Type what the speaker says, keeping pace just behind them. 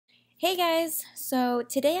Hey guys! So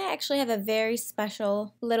today I actually have a very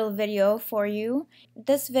special little video for you.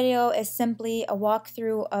 This video is simply a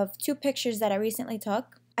walkthrough of two pictures that I recently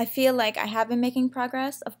took. I feel like I have been making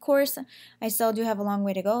progress. Of course, I still do have a long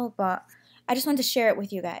way to go, but I just want to share it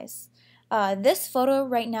with you guys. This photo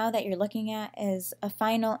right now that you're looking at is a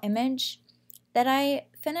final image that I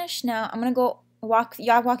finished. Now I'm gonna go walk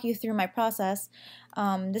you through my process.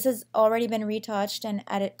 This has already been retouched and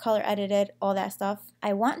color edited, all that stuff.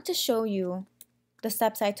 I want to show you the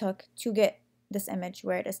steps I took to get this image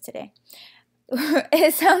where it is today.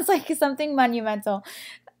 It sounds like something monumental.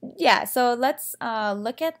 Yeah, so let's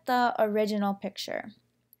look at the original picture.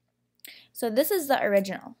 So this is the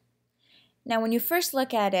original. Now when you first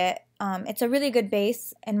look at it, it's a really good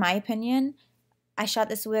base in my opinion. I shot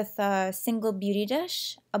this with a single beauty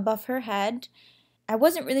dish above her head. I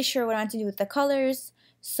wasn't really sure what I wanted to do with the colors,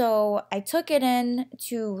 so I took it in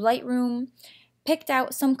to Lightroom, picked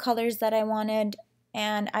out some colors that I wanted,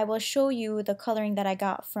 and I will show you the coloring that I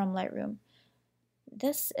got from Lightroom.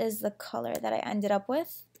 This is the color that I ended up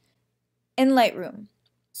with in Lightroom.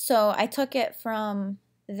 So I took it from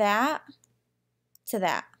that to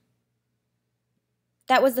that.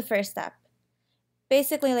 That was the first step.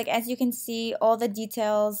 Basically, like as you can see, all the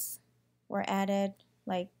details were added,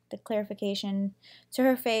 like the clarification to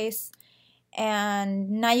her face, and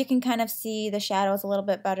now you can kind of see the shadows a little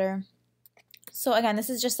bit better. So again, this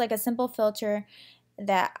is just like a simple filter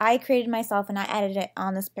that I created myself and I added it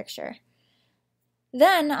on this picture.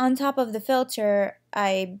 Then on top of the filter,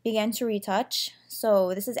 I began to retouch.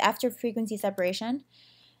 So this is after frequency separation.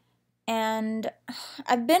 And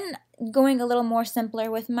I've been going a little more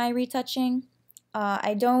simpler with my retouching.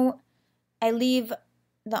 I leave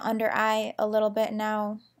the under eye a little bit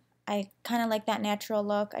now. I kind of like that natural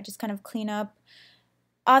look. I just kind of clean up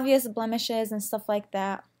obvious blemishes and stuff like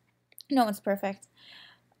that. No one's perfect.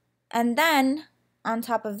 And then on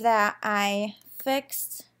top of that, I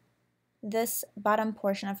fixed this bottom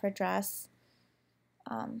portion of her dress,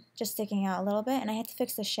 just sticking out a little bit, and I had to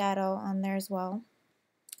fix the shadow on there as well.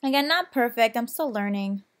 Again, not perfect. I'm still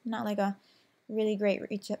learning. I'm not like a really great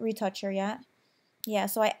retoucher yet. Yeah,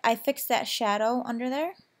 so I fixed that shadow under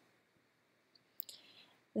there.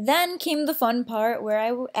 Then came the fun part where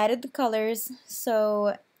I added the colors.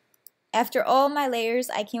 So after all my layers,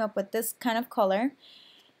 I came up with this kind of color.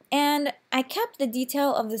 And I kept the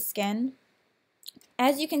detail of the skin.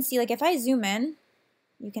 As you can see, like if I zoom in,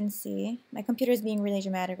 you can see, my computer is being really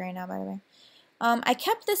dramatic right now, by the way. I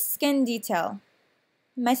kept the skin detail.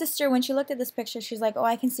 My sister, when she looked at this picture, she's like, oh,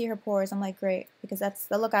 I can see her pores. I'm like, great, because that's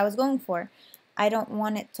the look I was going for. I don't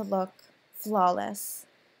want it to look flawless.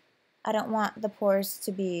 I don't want the pores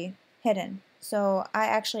to be hidden. So I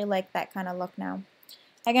actually like that kind of look now.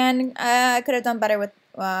 Again, I could have done better with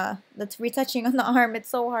the retouching on the arm. It's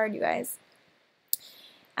so hard, you guys.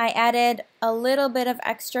 I added a little bit of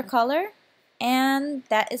extra color, and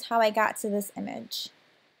that is how I got to this image.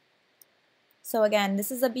 So again, this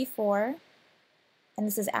is a before, and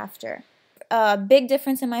this is after. A big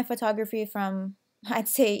difference in my photography from, I'd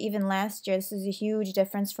say, even last year. This is a huge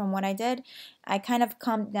difference from what I did. I kind of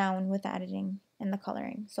calmed down with the editing and the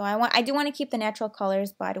coloring. So I do want to keep the natural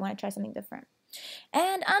colors, but I do want to try something different.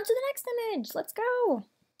 And on to the next image. Let's go.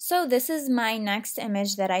 So this is my next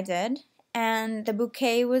image that I did, and the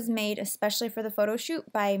bouquet was made especially for the photo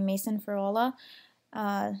shoot by Mason Ferrola.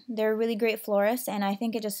 They're really great florists, and I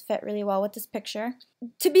think it just fit really well with this picture.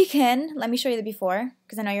 To begin, let me show you the before,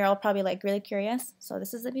 because I know you're all probably like really curious. So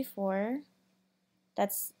this is the before.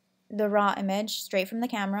 That's the raw image straight from the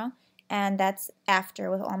camera, and that's after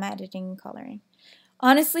with all my editing and coloring.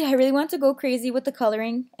 Honestly, I really want to go crazy with the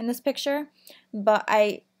coloring in this picture, but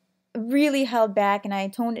I really held back and I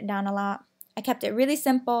toned it down a lot. I kept it really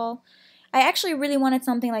simple. I actually really wanted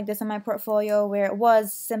something like this in my portfolio where it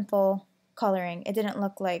was simple coloring. It didn't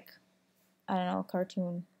look like, I don't know, a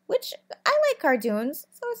cartoon, which I like cartoons,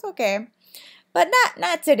 so it's okay. But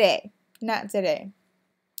not today. Not today.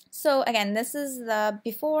 So again, this is the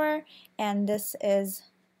before, and this is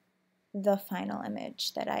the final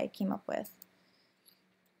image that I came up with.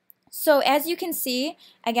 So as you can see,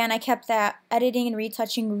 again, I kept that editing and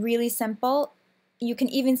retouching really simple. You can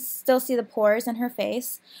even still see the pores in her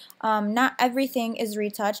face. Not everything is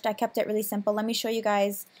retouched. I kept it really simple. Let me show you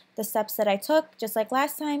guys the steps that I took, just like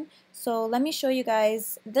last time. So let me show you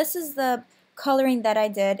guys. This is the coloring that I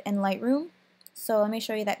did in Lightroom. So let me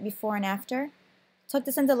show you that before and after. Took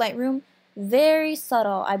this into Lightroom. Very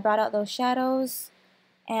subtle. I brought out those shadows.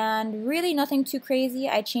 And really nothing too crazy.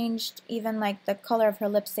 I changed even like the color of her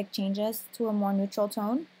lipstick changes to a more neutral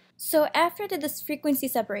tone. So after I did this frequency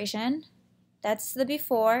separation, that's the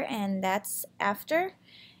before and that's after.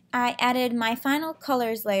 I added my final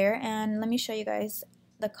colors layer, and let me show you guys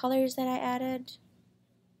the colors that I added.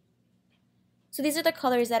 So these are the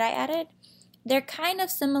colors that I added. They're kind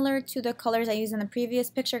of similar to the colors I used in the previous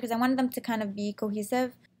picture because I wanted them to kind of be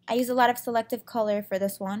cohesive. I used a lot of selective color for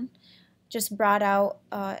this one. Just brought out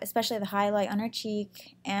especially the highlight on her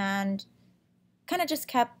cheek and kind of just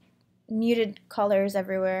kept muted colors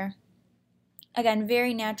everywhere. Again,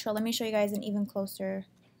 very natural. Let me show you guys an even closer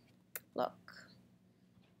look.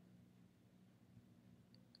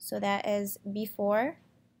 So that is before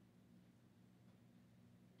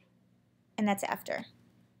and that's after.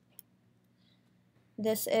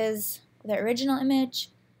 This is the original image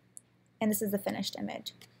and this is the finished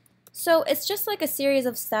image. So it's just like a series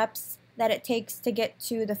of steps that it takes to get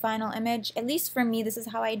to the final image. At least for me, this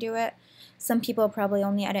is how I do it. Some people probably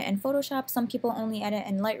only edit in Photoshop, some people only edit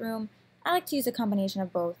in Lightroom. I like to use a combination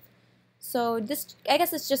of both. So this, I guess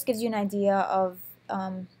this just gives you an idea of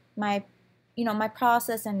my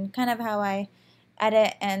process and kind of how I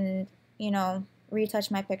edit and, retouch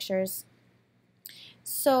my pictures.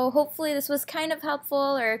 So hopefully this was kind of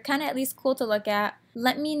helpful or kind of at least cool to look at.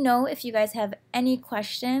 Let me know if you guys have any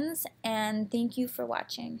questions, and thank you for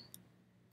watching.